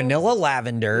 No, Vanilla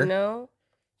lavender. No,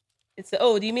 it's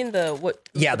do you mean the what?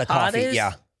 Yeah, the pod coffee. is?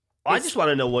 Yeah. I just want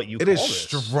to know what you It call is this.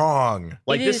 strong.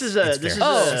 Like It this is- is a it's this is fair.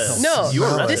 Oh a no, your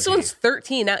Smell it. this recipe. one's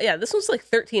 13. Yeah, this one's like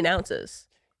 13 ounces.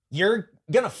 You're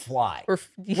gonna fly. Or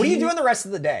What are you doing the rest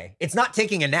of the day? It's not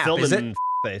taking a nap, filming is it?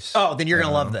 face. Oh, then you're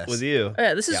gonna love this. with you. Oh,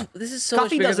 yeah, this is Yeah. this is so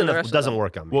Coffee much bigger than the rest doesn't of them.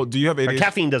 work on me. Well, do you have Or ADHD?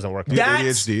 caffeine doesn't work. Do you have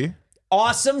That's- ADHD?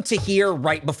 Awesome to hear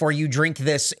right before you drink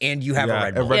this and you have Yeah, a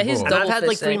Red a Bull. Red Yeah, he's Bull. And I've double had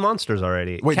like 3 fisting. monsters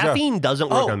already. Wait, Jeff. Caffeine doesn't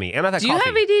work Oh. on me, and I've had Do you coffee.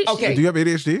 have ADHD? Okay. Do you have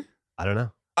ADHD? I don't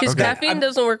know. Because Okay. caffeine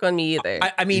doesn't work on me either.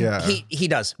 I mean, Yeah. he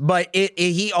does, but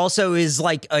he also is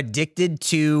like addicted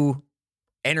to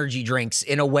energy drinks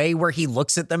in a way where he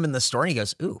looks at them in the store and he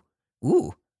goes, ooh,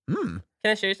 Can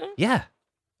I show you some? Yeah,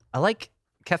 I like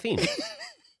caffeine.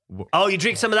 Wha- Oh, you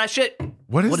drink some of that shit?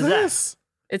 What is What is that? this?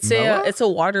 It's Mellow? it's a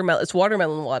watermelon. It's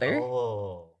watermelon water.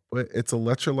 Oh. Wait, it's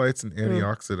electrolytes and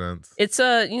antioxidants. It's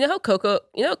you know how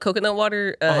coconut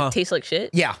water tastes like shit.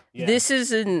 yeah. This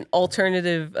is an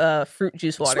alternative fruit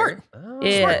juice water. Smart.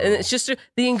 Yeah, and it's just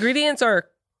the ingredients are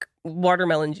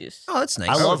watermelon juice. Oh, that's nice.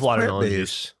 I love it's watermelon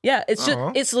plant-based. juice. Yeah, it's Aw.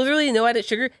 just it's literally no added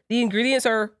sugar. The ingredients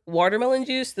are watermelon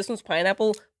juice. This one's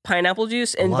pineapple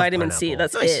juice, and love vitamin C. pineapple.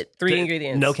 That's Nice. it. 3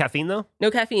 ingredients. No caffeine though. No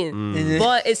caffeine. Mm.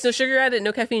 But it's no sugar added,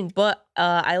 no caffeine. But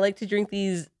I like to drink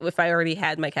these if I already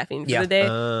had my caffeine for Yeah. the day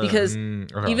because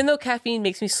Okay. even though caffeine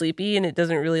makes me sleepy and it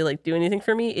doesn't really like do anything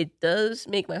for me, it does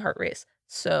make my heart race.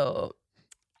 So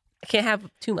I can't have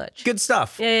too much. Good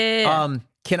stuff. Yeah.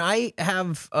 Can I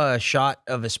have a shot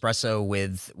of espresso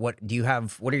with what do you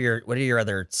have? What are your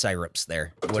other syrups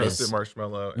there? What Toasted is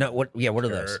marshmallow. no? What? Yeah. What are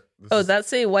those? This is-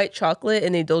 That's a white chocolate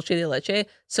and a dulce de leche.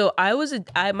 So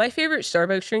my favorite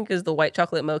Starbucks drink is the white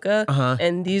chocolate mocha, Uh-huh.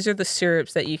 and these are the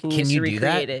syrups that you can use you to do that?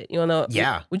 recreate it. You want to?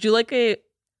 Yeah. Would you like a?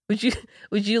 Would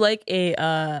you like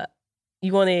a?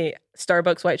 You want a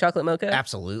Starbucks white chocolate mocha?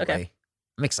 Absolutely. Okay.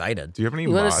 I'm excited. Do you have any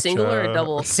You want a matcha? single or a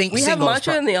double? We have Singles matcha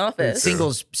pro- in the office.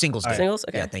 Singles. Good. Singles?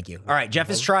 Okay. Yeah. Thank you. All right.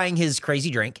 Jeff is trying his crazy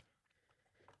drink.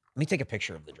 Let me take a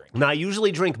picture of the drink. Now I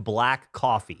usually drink black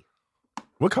coffee.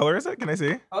 What color is it? Can I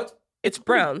see? Oh, It's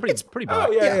brown. Pretty black.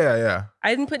 Oh, yeah. I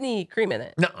didn't put any cream in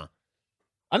it. nuh-uh.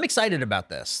 I'm excited about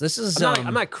this. This is.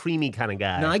 I'm not a creamy kind of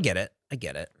guy. No, I get it. I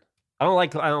don't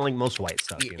like most white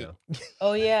stuff. You know.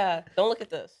 Oh yeah. Don't look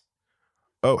at this.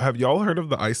 Oh, have y'all heard of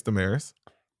the Ice Demares?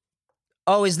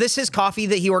 Oh, is this his coffee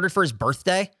that he ordered for his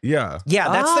birthday? Yeah. Yeah,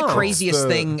 that's the Oh. craziest The-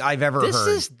 thing I've ever This heard.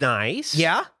 is nice.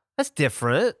 Yeah. That's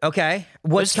different. Okay.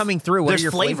 What's There's- coming through? What are there's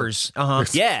your flavors.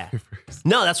 flavors? Yeah.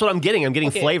 No, that's what I'm getting. I'm getting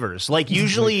Okay. flavors. Like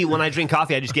usually when I drink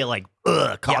coffee, I just get like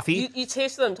coffee. You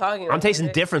taste what I'm talking about. I'm tasting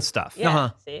right? different stuff. Yeah. Uh-huh.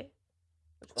 See.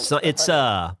 Which one's So the it's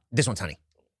honey? This one's honey.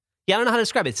 yeah, I don't know how to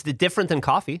describe it. It's different than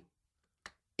coffee.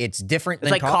 It's different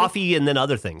It's than like coffee and then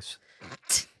other things.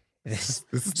 This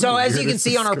is So the as you can weirdest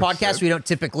see on our description. podcast, we don't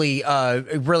typically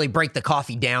really break the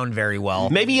coffee down very well.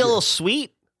 Maybe a little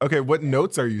sweet. Okay, what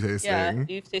notes are you tasting? Yeah.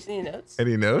 Do you taste any notes?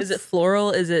 Any notes? Is it floral?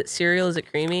 Is it cereal? Is it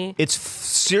creamy? It's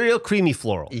cereal creamy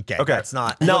floral. Okay, Okay. that's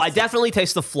not. No, I definitely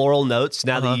taste the floral notes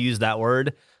now that Uh-huh. you use that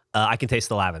word. I can taste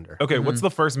the lavender. Okay, what's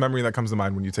the first memory that comes to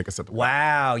mind when you take a sip of coffee?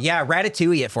 Wow. Yeah,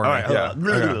 ratatouille it for me. All right,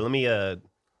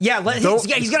 yeah. Let me.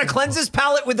 He's going to cleanse his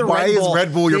palate with the Why Red Bull. is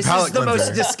Red Bull your this palate is the cleanser?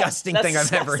 most disgusting thing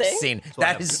I've ever disgusting. seen.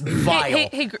 That is vile.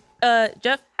 Hey,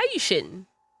 Jeff, how you shitting?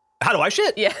 How do I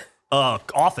shit? Yeah.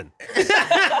 Often.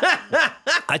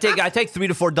 I take 3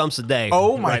 to 4 dumps a day.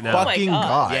 Oh my right now. fucking Oh my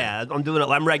God. Yeah, I'm doing it.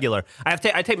 I'm regular. I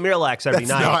take Miralax every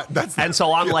night, and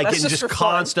so I'm like getting just just for fun.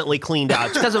 constantly cleaned out.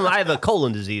 It's because I have a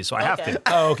colon disease, so I have to.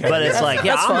 Oh, okay. But it's like,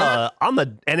 yeah,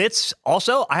 That's and it's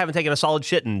also I haven't taken a solid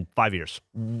shit in 5 years.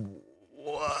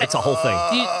 It's a whole thing.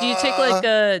 Do you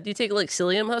take like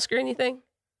psyllium husk or anything?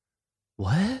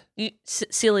 What?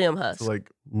 Psyllium husk. like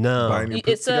No. bind your poop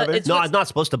It's together? it's No, what's- I'm not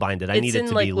supposed to bind it. I it's need it in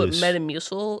to like be what loose.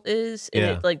 Metamucil is,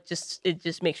 and Yeah. it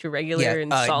just makes you regular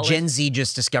and solid. Gen Z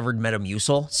just discovered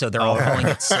Metamucil, so they're all calling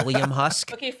it psyllium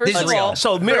husk. Okay, first This of is all, real.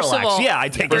 So Miralax, yeah, I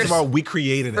take First it. of all, we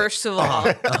created it. First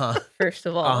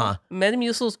of all,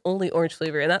 Metamucil's only orange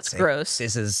flavor, and that's gross.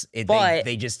 This is it, But-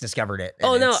 they just discovered it.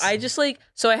 Oh and no, it's- I just like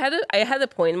so I had a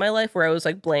point in my life where I was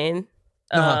like Blaine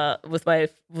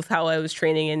with how I was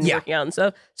training and Yeah. working out and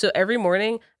stuff. So every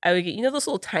morning I would get those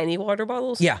little tiny water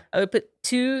bottles. Yeah. I would put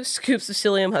 2 scoops of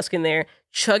psyllium husk in there,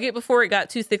 chug it before it got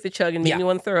too thick to chug and made Yeah. me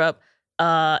want to throw up.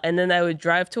 And then I would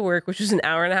drive to work, which was an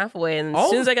hour and a half away. And as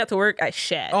soon as I got to work, I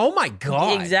shat. Oh my the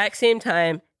god. exact same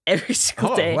time every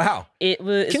single Oh, day. wow. It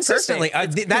was it's Consistently.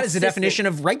 perfect. It's That is the consistent. definition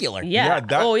of regular. Yeah. that-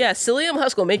 Psyllium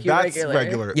husk will make you That's regular.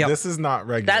 regular. Yep. This is not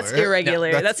regular. That's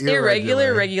irregular. No, that's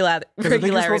irregular Because I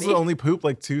think you're supposed regularity. to only poop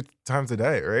like 2 times a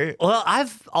day, right? Well,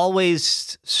 I've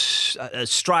always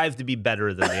strived to be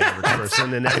better than the average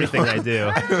person in everything I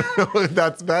do. I don't know if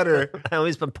that's better. I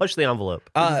always push the envelope.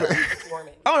 Oh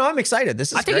no, I'm excited.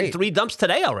 This is I've taken great. 3 dumps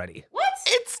today already. What?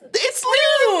 It's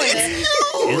new.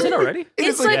 It's new. Is it already?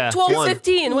 It's like- like Yeah,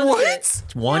 12:15. What? What? It's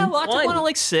one. I took one at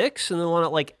like 6, and then one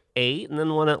at like 8, and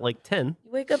then one at like 10.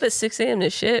 You wake up at 6 a.m. to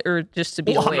shit or just to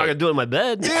be Well, I'm awake? not gonna do it in my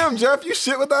bed. Damn, Jeff, you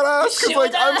shit with that ass? shit Because like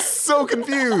with that I'm ass? so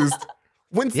confused.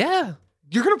 When Yeah,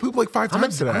 you're gonna poop like 5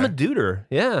 times today? I'm a duder.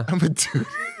 Yeah, I'm a dude.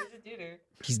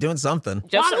 He's doing something.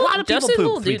 a lot of people Justin's a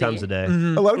little poop 3 duty. times a day. A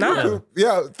lot of people No. poop.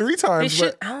 Yeah, 3 They times.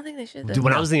 should. But I don't think they should. Dude,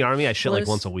 when I was in the army, I shit like Blizz.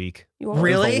 once a week. You want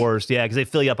Really? It was the worst. Yeah, because they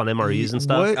fill you up on MREs and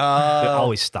stuff. What? It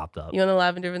always stopped up. You want a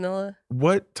lavender vanilla?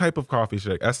 What type of coffee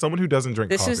should I? As someone who doesn't drink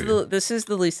This coffee, is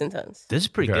the least intense. This is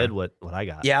pretty Okay. good. What I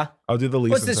got? Yeah. I'll do the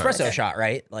least. What's the intense. espresso shot,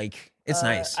 right? Like it's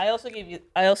nice. I also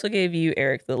gave you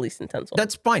Eric the least intense one.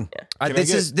 That's fine. Can I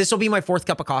This will be my 4th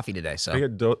cup of coffee today. So I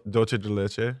get dolce de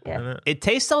leche in it. It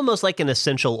tastes almost like an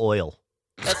essential oil.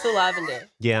 That's the lavender.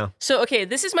 Yeah. So okay,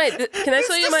 this is my. Can I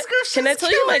tell you my? Can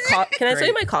I tell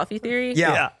you my coffee theory?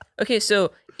 Yeah. Okay,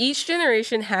 so each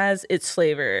generation has its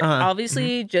flavor. Uh-huh.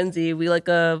 Obviously, Gen Z, we like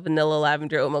a vanilla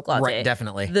lavender oat milk latte. Right,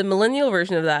 definitely. The millennial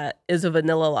version of that is a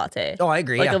vanilla latte. Oh, I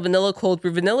agree. Like Yeah. a vanilla cold brew.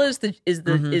 Vanilla is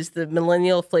the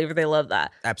millennial flavor. They love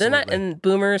that. Then Absolutely. and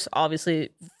boomers, obviously,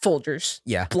 Folgers.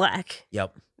 Yeah. Black.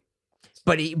 Yep.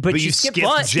 But But you you skipped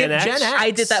skipped Gen Gen X? X. I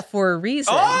did that for a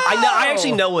reason. I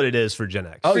actually know what it is for Gen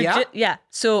X. Oh, For yeah? yeah.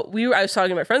 So I was talking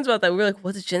to my friends about that. We were like,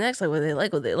 "What's Gen X like? What do they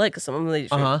like? What do they like?" Because some of them they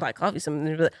just drink black coffee. Some of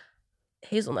them they're like,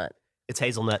 hazelnut. It's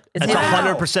hazelnut. It's That's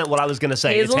hazelnut. 100% what I was going to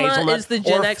say. Hazelnut it's hazelnut is the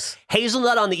Gen or X.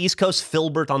 Hazelnut on the East Coast,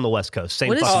 Filbert on the West Coast. Same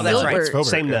What is fucking Oh, that's nut. right. It's Filbert,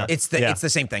 Same yeah. nut. It's Yeah. the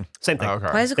same thing. Same thing. Okay.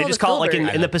 Why is it They called just a call it like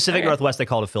Filbert? in the Pacific Okay. Northwest, they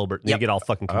call it a Filbert. And Yep. You get all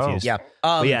fucking confused. Yeah.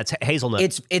 But yeah, it's hazelnut.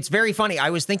 It's very funny. I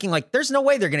was thinking like, there's no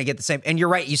way they're gonna get the same. And you're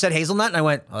right. You said hazelnut, and I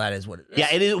went, oh, that is what it is.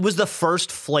 yeah, it was the first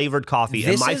flavored coffee,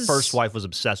 and This my is- first wife was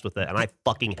obsessed with it, and I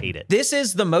fucking hate it. This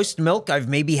is the most milk I've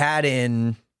maybe had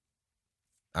in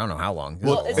I don't know how long.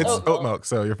 Well, it's it's oat oat milk. milk,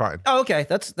 so you're fine. Oh, okay.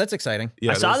 That's exciting.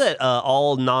 Yeah, I saw there's- that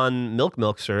all non-milk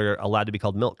milks are allowed to be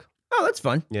called milk. Oh, that's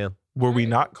fun. Yeah, Were we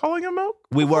not calling it milk?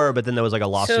 we were, but then there was like a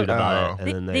lawsuit So- about Oh.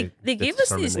 it, and then They gave us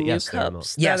determined these that, new yes, they were milk.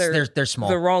 cups. Yes, that are they're small.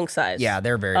 the wrong size. Yeah,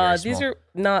 they're very, very small. These are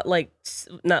not like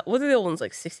not what are the old ones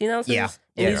like 16 ounces? Yeah.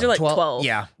 And these are like 12.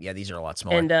 Yeah, these are a lot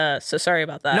smaller. And so sorry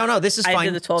about that. no, this is fine. I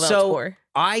did the 12 ounce so pour.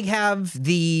 I have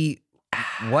the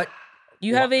what?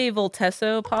 You have a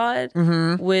Voltesso pod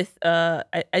Mm-hmm. with I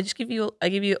give you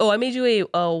I made you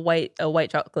a white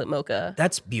chocolate mocha.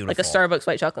 That's beautiful. Like a Starbucks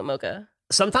white chocolate mocha.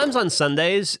 Sometimes on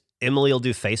Sundays, Emily will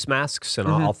do face masks, and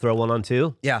I'll throw one on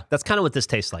too. Yeah, That's kind of what this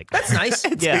tastes like. that's nice.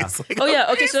 Yeah. It's like, Oh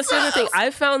yeah, okay, so that's the other thing.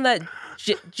 I found that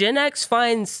Gen X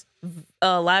finds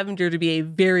lavender to be a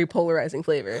very polarizing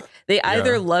flavor. They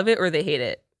either love it or they hate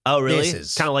it. Oh, really? This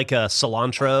is- kind of like a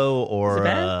cilantro or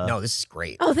bad? No, this is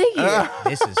great. Oh, thank you.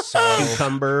 This is so.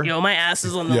 cucumber. Yo, my ass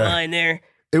is on the Yeah. line there.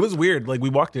 It was weird. Like we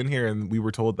walked in here and we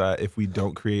were told that if we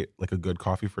don't create like a good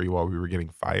coffee for you all, we were getting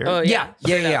fired. Oh Yeah.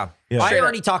 Yeah. I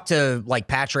already talked to like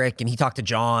Patrick and he talked to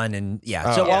John and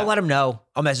so I'll let him know.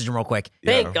 I'll message him real quick.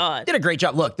 Thank God. Did a great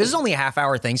job. Look, this is only a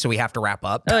half-hour thing, so we have to wrap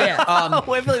up. Oh yeah.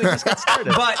 Wait, we just got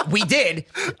started. But we did.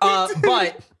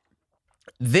 But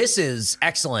this is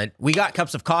excellent. We got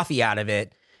cups of coffee out of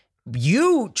it.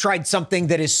 You tried something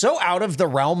that is so out of the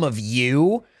realm of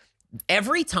you.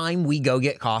 Every time we go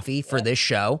get coffee for this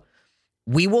show,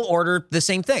 we will order the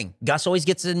same thing. Gus always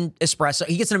gets an espresso.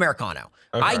 He gets an Americano.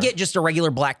 Okay. I get just a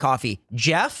regular black coffee.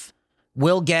 Jeff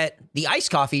will get the iced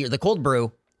coffee or the cold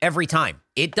brew every time.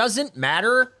 It doesn't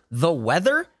matter the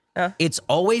weather. It's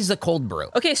always the cold brew.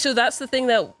 Okay, so that's the thing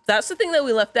that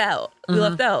we left out. We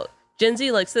left out. Gen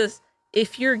Z likes this.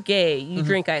 If you're gay, you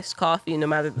drink iced coffee no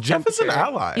matter the Jeff is an temperature.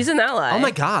 ally. He's an ally. Oh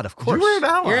my God, of course. You're an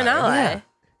ally. You're an ally. Yeah.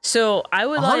 So I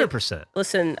would 100%.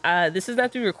 Listen, this is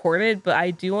not to be recorded, but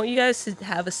I do want you guys to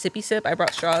have a sippy sip. I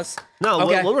brought straws No,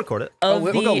 Okay. we'll record it. of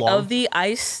we'll go long. the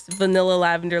iced vanilla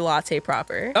lavender latte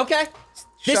proper. Okay.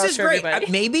 This Shots is for great.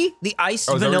 everybody. Maybe the iced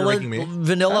Oh, is that what you're vanilla making me?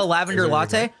 vanilla lavender Is that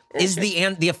what you're latte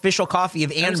is the official coffee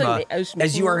of just Anma, like- I was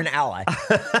as you making are one. an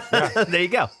ally. There you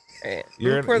go. All right,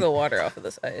 You're pour an- the water off of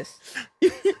this ice.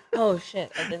 Oh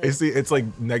shit! I didn't. It's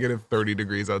like negative 30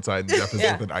 degrees outside and Jeff is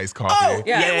Yeah. with an iced coffee. Oh,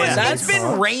 Yeah, It's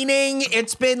been raining.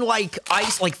 It's been like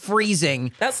ice, like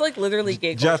freezing. That's like literally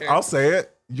gay Jeff, culture. I'll say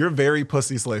it. You're very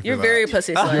pussy slave for You're that. very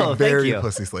pussy slave. Oh, thank very you.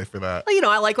 pussy slave for that. Well,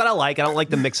 I like what I like. I don't like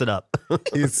to mix it up.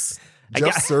 He's I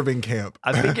just got- serving camp.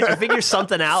 I figure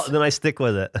something out and then I stick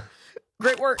with it.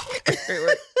 Great work. Great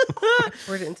work.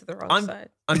 Poured it into the wrong side.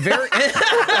 I'm very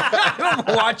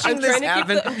watching I'm this trying to keep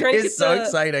happen the- I'm trying to is keep so the-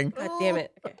 exciting. God damn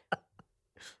it. Okay.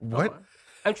 What?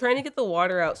 I'm trying to get the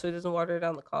water out so it doesn't water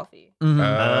down the coffee.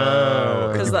 Oh,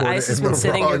 Because you the poured ice it has in been the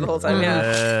sitting here wrong- the whole time.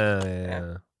 Yeah.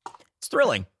 Yeah. It's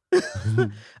thrilling.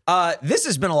 This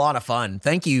has been a lot of fun.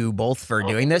 Thank you both for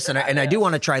doing this, and I do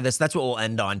want to try this. That's what we'll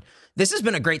end on. This has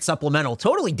been a great supplemental,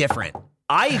 totally different.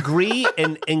 I agree,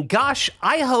 and gosh,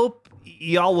 I hope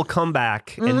y'all will come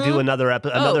back and do another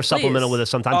please. supplemental with us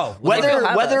sometime. Oh, if you'll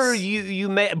have whether us. you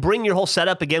may bring your whole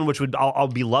setup again, which would all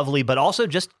be lovely, but also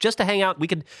just to hang out. We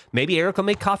could maybe Eric will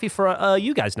make coffee for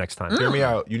you guys next time. Hear me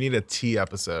out. You need a tea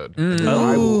episode. And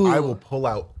I will pull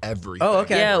out everything. Oh,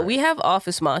 okay. Yeah, we have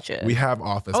office matcha. We have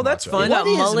office. Oh, that's matcha. fun. We got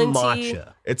What is mullen tea.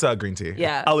 matcha? It's green tea.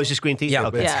 Yeah. Oh, it's just green tea. Yeah.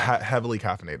 Okay. It's Yeah. heavily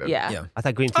caffeinated. Yeah. I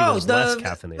thought green tea was less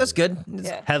caffeinated. That's good. It's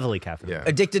Yeah. Heavily caffeinated. Yeah.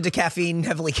 Addicted to caffeine,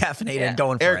 heavily caffeinated, Yeah.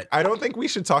 going for Eric, it. I don't think we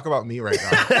should talk about me right now.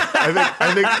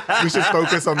 I think we should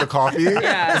focus on the coffee.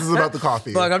 Yeah. This is about the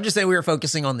coffee. Look, I'm just saying we were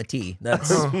focusing on the tea. That's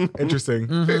Interesting.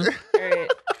 All right.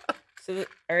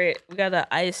 All right. We got an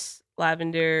iced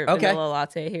lavender vanilla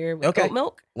latte here with Okay. oat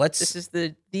milk. let's. This is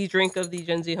the drink of the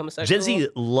Gen Z homosexual. Gen Z I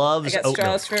loves got oat milk.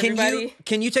 straws for Can everybody.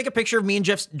 you take a picture of me and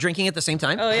Jeff drinking at the same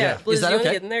time? Oh yeah. Blizz, Is that you want to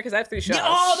okay? get in there? Because I have 3 shots.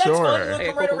 Oh, that's Sure. fun. We'll Okay,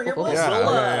 come right cool, over here. cool, Blizz. cool. Yeah,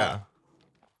 We'll, yeah.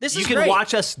 This You is can great.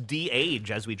 watch us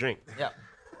de-age as we drink. Yeah.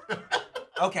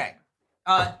 Okay.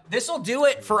 This will do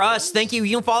it for us. Thank you.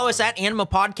 You can follow us at Anima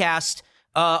Podcast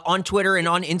on Twitter and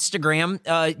on Instagram.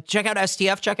 Check out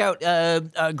STF. Check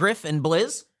out Griff and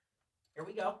Blizz. Here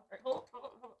we go. All right, hold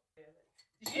on.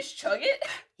 Did you just chug it?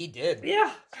 He did.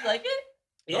 Yeah. You like it?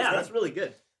 Yeah, that's really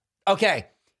good. Okay.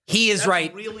 He is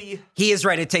right. Really, He is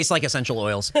right. It tastes like essential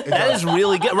oils. that is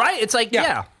really good, right? It's like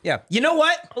yeah, Yeah. You know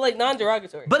what? But like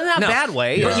non-derogatory. but in a No. bad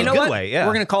way. But in you a know good what? way. Yeah,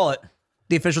 We're gonna call it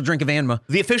the official drink of Anima.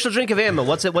 the official drink of Amma.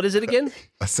 What's it? What is it again?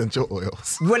 Essential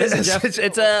oils. What is it, Jeff? it's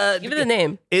a. Give it a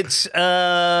name. It's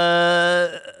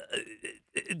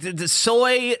the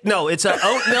soy. No, it's a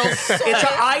oat milk.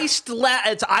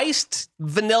 It's iced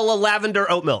vanilla lavender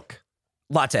oat milk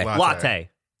Latte. latte.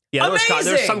 Yeah, there's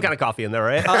Amazing! some kind of coffee in there,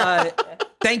 right?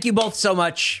 Thank you both so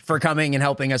much for coming and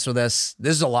helping us with this.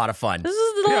 This is a lot of fun. This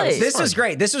is the delight. This is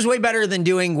great. This is way better than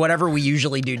doing whatever we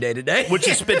usually do day to day. Which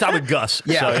is spent time with Gus.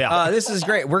 Yeah. So, yeah. This is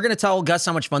great. We're going to tell Gus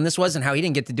how much fun this was and how he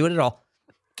didn't get to do it at all.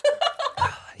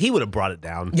 He would have brought it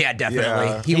down. Yeah,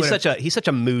 definitely. Yeah. He's such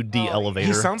a mood de-elevator.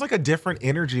 He sounds like a different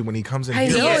energy when he comes in I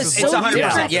here. know, Yes, it's it's so 100%.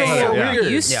 different Yeah, from yeah, what yeah. we're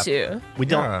used Yeah. to. we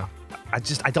don't. Yeah.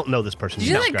 I don't know this person. Did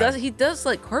you know Describe. that Gus, he does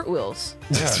like cartwheels?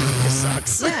 Yeah. It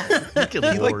sucks. Yeah. Good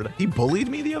He, Lord. he bullied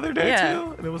me the other day Yeah.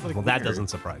 too, and it was like Well, that weird. doesn't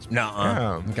surprise me. No.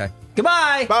 Yeah. Okay.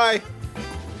 Goodbye. Bye.